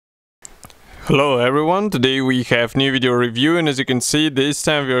Hello everyone, today we have new video review, and as you can see, this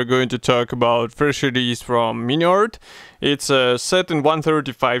time we are going to talk about fresh release from Miniart. It's a set in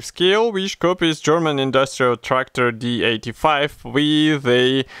 1/35 scale, which copies German industrial tractor D85 with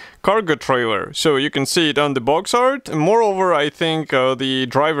a cargo trailer. So you can see it on the box art. Moreover, I think the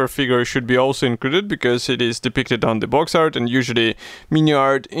driver figure should be also included because it is depicted on the box art, and usually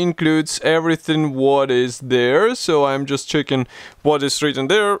Miniart includes everything what is there. So I'm just checking what is written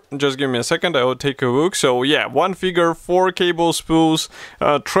there. Just give me a second, I will take a look. So yeah, one figure, 4 cable spools,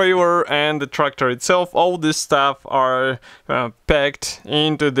 trailer, and the tractor itself. All this stuff are packed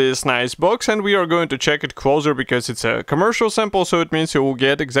into this nice box, and we are going to check it closer because it's a commercial sample, so it means you will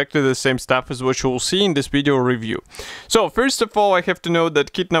get exactly the same stuff as what you will see in this video review. So first of all, I have to note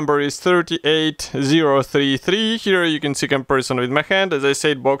that kit number is 38033. Here you can see comparison with my hand. As I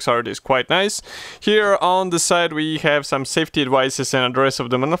said, box art is quite nice. Here on the side we have some safety advices and address of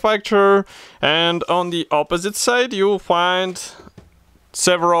the manufacturer, and on the opposite side you'll find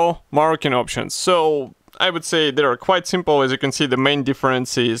several marking options. So I would say they are quite simple. As you can see, the main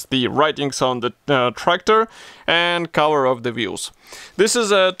difference is the writings on the tractor and color of the wheels. This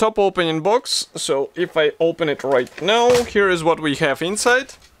is a top opening box, so if I open it right now, here is what we have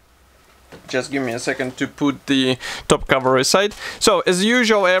inside. Just give me a second to put the top cover aside. So as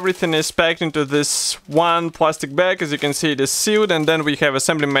usual, everything is packed into this one plastic bag. As you can see, it is sealed, and then we have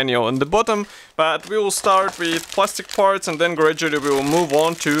assembly manual on the bottom. But we will start with plastic parts, and then gradually we will move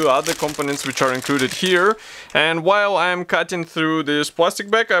on to other components which are included here. And while I'm cutting through this plastic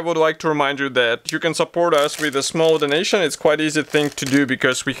bag, I would like to remind you that you can support us with a small donation. It's quite easy thing to do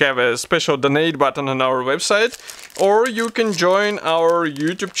because we have a special donate button on our website. Or you can join our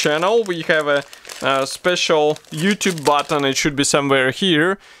YouTube channel. We have a special YouTube button. It should be somewhere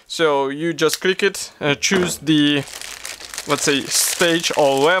here. So you just click it, choose the, let's say, stage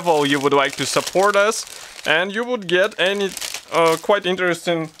or level you would like to support us, and you would get any quite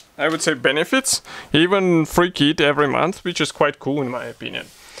interesting, I would say, benefits, even free kit every month, which is quite cool in my opinion.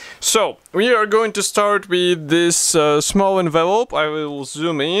 So we are going to start with this small envelope. I will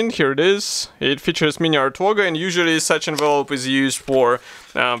zoom in. Here it is. It features Miniart logo, and usually such envelope is used for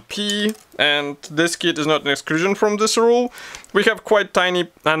P, and this kit is not an exclusion from this rule. We have quite tiny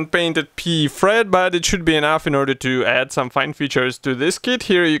unpainted P thread, but it should be enough in order to add some fine features to this kit.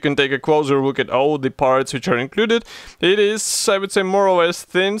 Here you can take a closer look at all the parts which are included. It is, I would say, more or less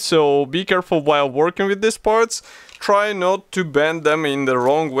thin, so be careful while working with these parts. Try not to bend them in the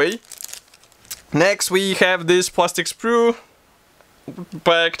wrong way. Next we have this plastic sprue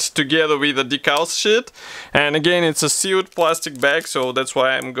packed together with a decal sheet, and again it's a sealed plastic bag, so that's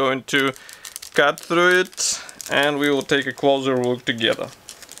why I'm going to cut through it and we will take a closer look together.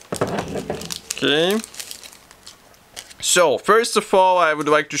 Okay. So first of all, I would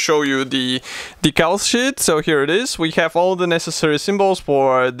like to show you the decal sheet. So here it is. We have all the necessary symbols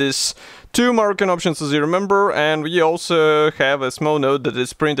for this 2 marking options, as you remember, and we also have a small note that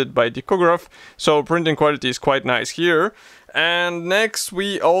is printed by Dicograph, so printing quality is quite nice here. And next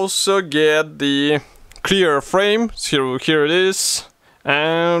we also get the clear frame. So here it is.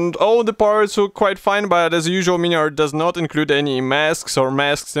 And all the parts look quite fine, but as usual Miniart does not include any masks or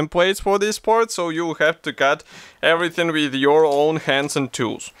mask templates for this part, so you have to cut everything with your own hands and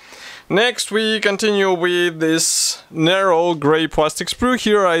tools. Next we continue with this narrow gray plastic sprue.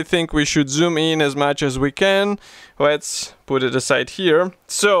 Here I think we should zoom in as much as we can. Let's put it aside here.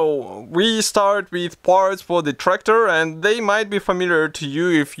 So we start with parts for the tractor, and they might be familiar to you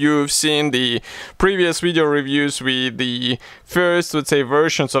if you've seen the previous video reviews with the first, let's say,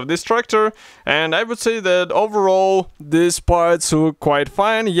 versions of this tractor. And I would say that overall these parts look quite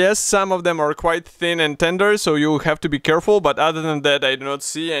fine. Yes, some of them are quite thin and tender, so you have to be careful, but other than that I do not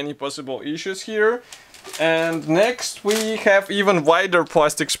see any possible issues here. And next we have even wider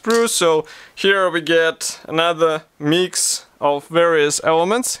plastic sprues. So here we get another mix of various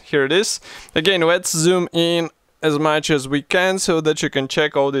elements. Here it is. Again, let's zoom in as much as we can so that you can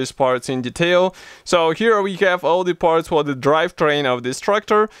check all these parts in detail. So here we have all the parts for the drivetrain of this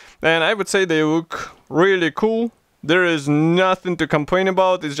tractor, and I would say they look really cool. There is nothing to complain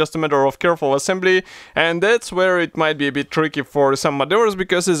about. It's just a matter of careful assembly, and that's where it might be a bit tricky for some modders,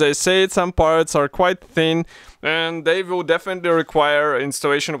 because as I said, some parts are quite thin and they will definitely require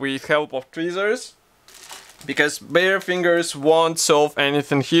installation with help of tweezers, because bare fingers won't solve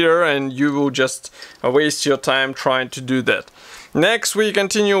anything here and you will just waste your time trying to do that. Next we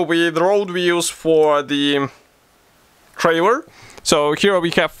continue with road wheels for the trailer. So here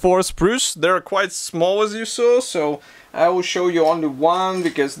we have 4 sprues. They're quite small, as you saw, so I will show you only one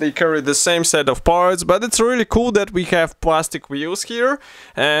because they carry the same set of parts, but it's really cool that we have plastic wheels here,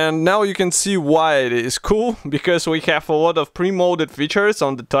 and now you can see why it is cool, because we have a lot of pre-molded features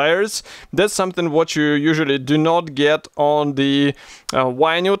on the tires. That's something what you usually do not get on the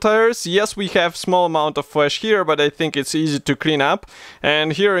vinyl tires. Yes, we have small amount of flash here, but I think it's easy to clean up.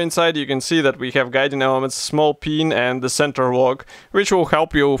 And here inside you can see that we have guiding elements, small pin and the center lock, which will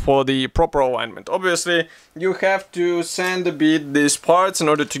help you for the proper alignment. Obviously you have to sand a bit these parts in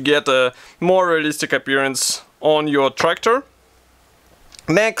order to get a more realistic appearance on your tractor.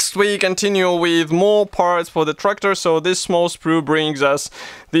 Next we continue with more parts for the tractor. So this small sprue brings us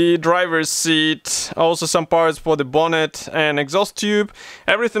the driver's seat, also some parts for the bonnet and exhaust tube.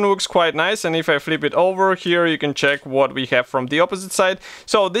 Everything looks quite nice, and if I flip it over here you can check what we have from the opposite side.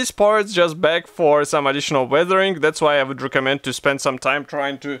 So these parts just beg for some additional weathering. That's why I would recommend to spend some time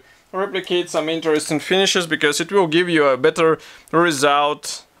trying to replicate some interesting finishes, because it will give you a better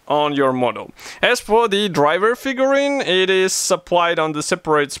result on your model. As for the driver figurine, it is supplied on the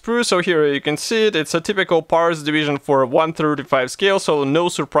separate sprue. So here you can see it. It's a typical parts division for 1/35 scale, so no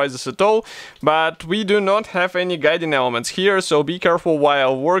surprises at all. But we do not have any guiding elements here, so be careful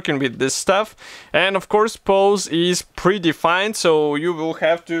while working with this stuff. And of course pose is predefined, so you will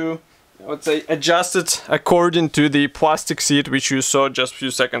have to, let's say, adjust it according to the plastic seat which you saw just a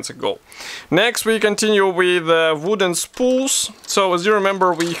few seconds ago. Next we continue with wooden spools. So as you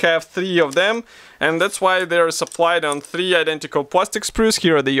remember, we have 3 of them, and that's why they're supplied on 3 identical plastic sprues.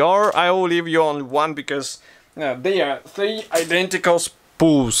 Here they are. I will leave you on one because they are 3 identical spools.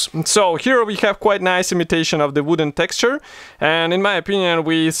 So here we have quite nice imitation of the wooden texture, and in my opinion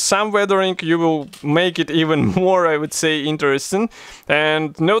with some weathering you will make it even more, I would say, interesting.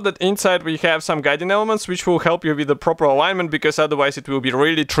 And note that inside we have some guiding elements which will help you with the proper alignment, because otherwise it will be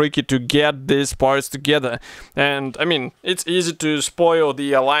really tricky to get these parts together. And I mean, it's easy to spoil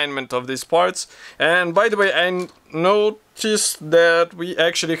the alignment of these parts. And by the way, I noticed that we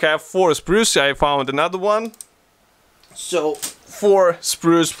actually have 4 sprues. I found another one. So 4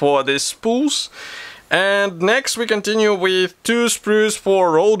 sprues for these spools. And next we continue with 2 sprues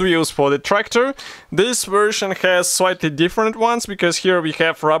for road wheels for the tractor. This version has slightly different ones, because here we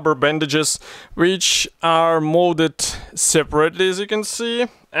have rubber bandages which are molded separately, as you can see.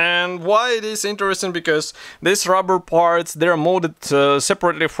 And why it is interesting, because these rubber parts, they're molded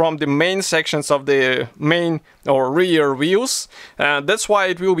separately from the main sections of the main or rear wheels. That's why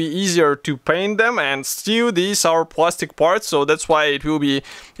it will be easier to paint them, and still these are plastic parts, so that's why it will be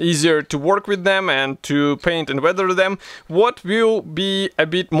easier to work with them and to paint and weather them. What will be a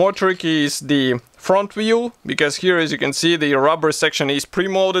bit more tricky is the front wheel, because here, as you can see, the rubber section is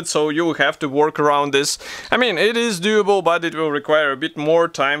pre-molded, so you have to work around this. I mean, it is doable, but it will require a bit more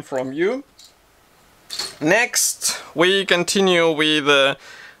time from you. Next we continue with a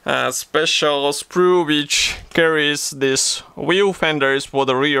special sprue which carries these wheel fenders for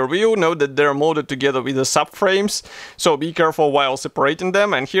the rear wheel. Note that they're molded together with the subframes, so be careful while separating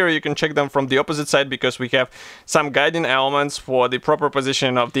them. And here you can check them from the opposite side, because we have some guiding elements for the proper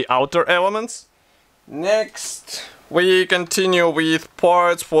position of the outer elements. Next we continue with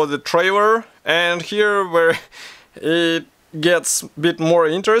parts for the trailer, and here where it gets a bit more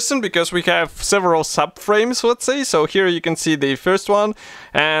interesting, because we have several subframes, let's say. So here you can see the first one,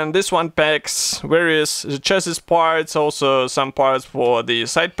 and this one packs various chassis parts, also some parts for the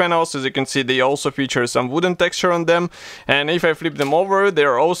side panels. As you can see, they also feature some wooden texture on them, and if I flip them over,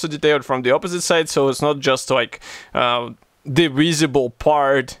 they're also detailed from the opposite side, so it's not just like the visible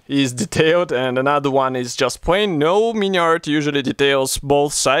part is detailed and another one is just plain. No, Miniart usually details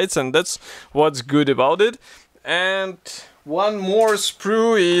both sides, and that's what's good about it. And one more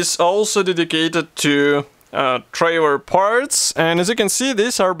sprue is also dedicated to trailer parts, and as you can see,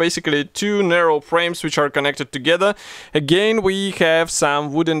 these are basically 2 narrow frames which are connected together. Again, we have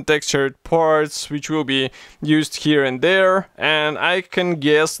some wooden textured parts which will be used here and there, and I can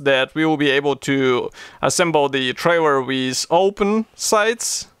guess that we will be able to assemble the trailer with open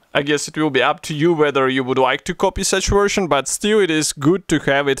sides. I guess it will be up to you whether you would like to copy such version, but still it is good to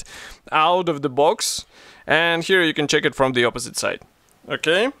have it out of the box. And here you can check it from the opposite side.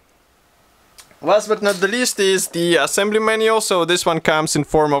 Okay. Last but not the least is the assembly manual. So this one comes in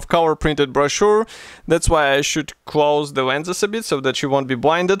form of color printed brochure. That's why I should close the lenses a bit so that you won't be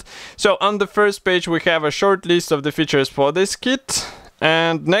blinded. So on the first page we have a short list of the features for this kit.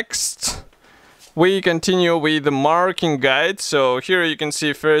 And next we continue with the marking guide. So here you can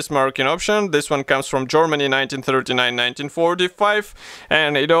see first marking option. This one comes from Germany 1939-1945,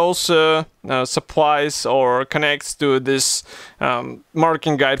 and it also supplies or connects to this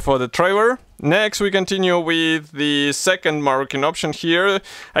marking guide for the trailer. Next, we continue with the second marking option here.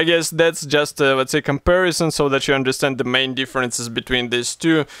 I guess that's just let's say comparison so that you understand the main differences between these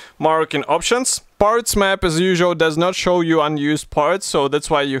two marking options. Parts map, as usual, does not show you unused parts, so that's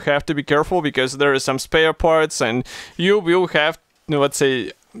why you have to be careful, because there are some spare parts and you will have, let's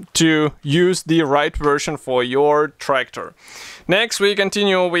say, to use the right version for your tractor. Next, we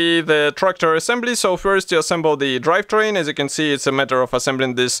continue with the tractor assembly. So first you assemble the drivetrain. As you can see, it's a matter of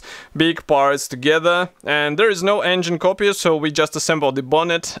assembling these big parts together. And there is no engine copy, so we just assemble the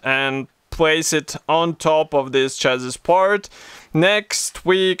bonnet and place it on top of this chassis part. Next,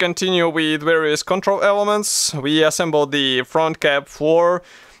 we continue with various control elements. We assemble the front cab floor,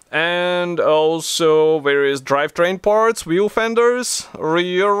 and also various drivetrain parts, wheel fenders,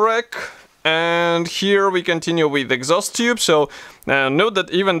 rear rack, and here we continue with exhaust tube. So note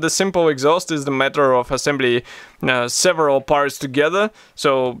that even the simple exhaust is the matter of assembly several parts together,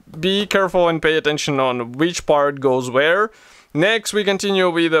 so be careful and pay attention on which part goes where. Next, we continue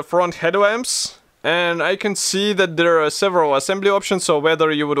with the front headlamps. And I can see that there are several assembly options, so whether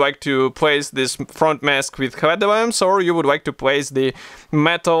you would like to place this front mask with headlamps or you would like to place the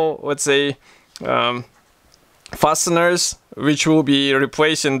metal, let's say, fasteners, which will be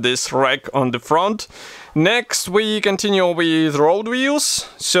replacing this rack on the front. Next, we continue with road wheels.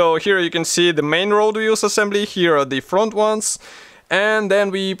 So here you can see the main road wheels assembly, here are the front ones. And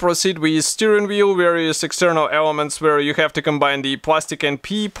then we proceed with steering wheel, various external elements where you have to combine the plastic and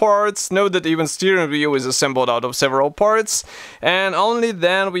P parts. Note that even steering wheel is assembled out of several parts. And only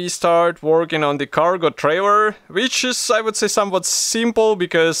then we start working on the cargo trailer, which is, I would say, somewhat simple,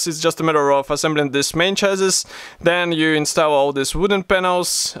 because it's just a matter of assembling this main chassis. Then you install all these wooden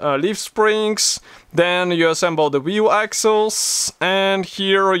panels, leaf springs. Then you assemble the wheel axles, and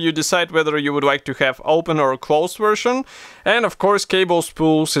here you decide whether you would like to have open or closed version. And of course, cable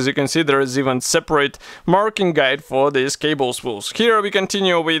spools. As you can see, there is even separate marking guide for these cable spools. Here we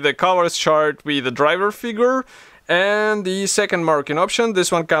continue with the colors chart with the driver figure. And the second marking option,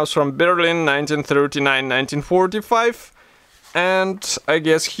 this one comes from Berlin, 1939-1945. And I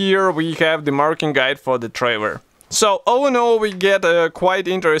guess here we have the marking guide for the trailer. So all in all, we get a quite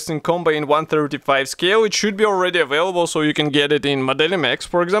interesting combo in 1/35 scale. It should be already available, so you can get it in Model X,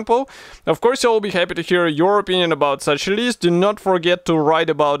 for example. Of course, I will be happy to hear your opinion about such a list. Do not forget to write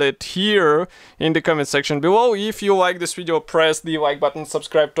about it here in the comment section below. If you like this video, press the like button,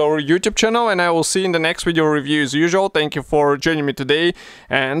 subscribe to our YouTube channel, and I will see you in the next video review as usual. Thank you for joining me today,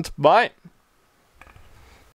 and bye!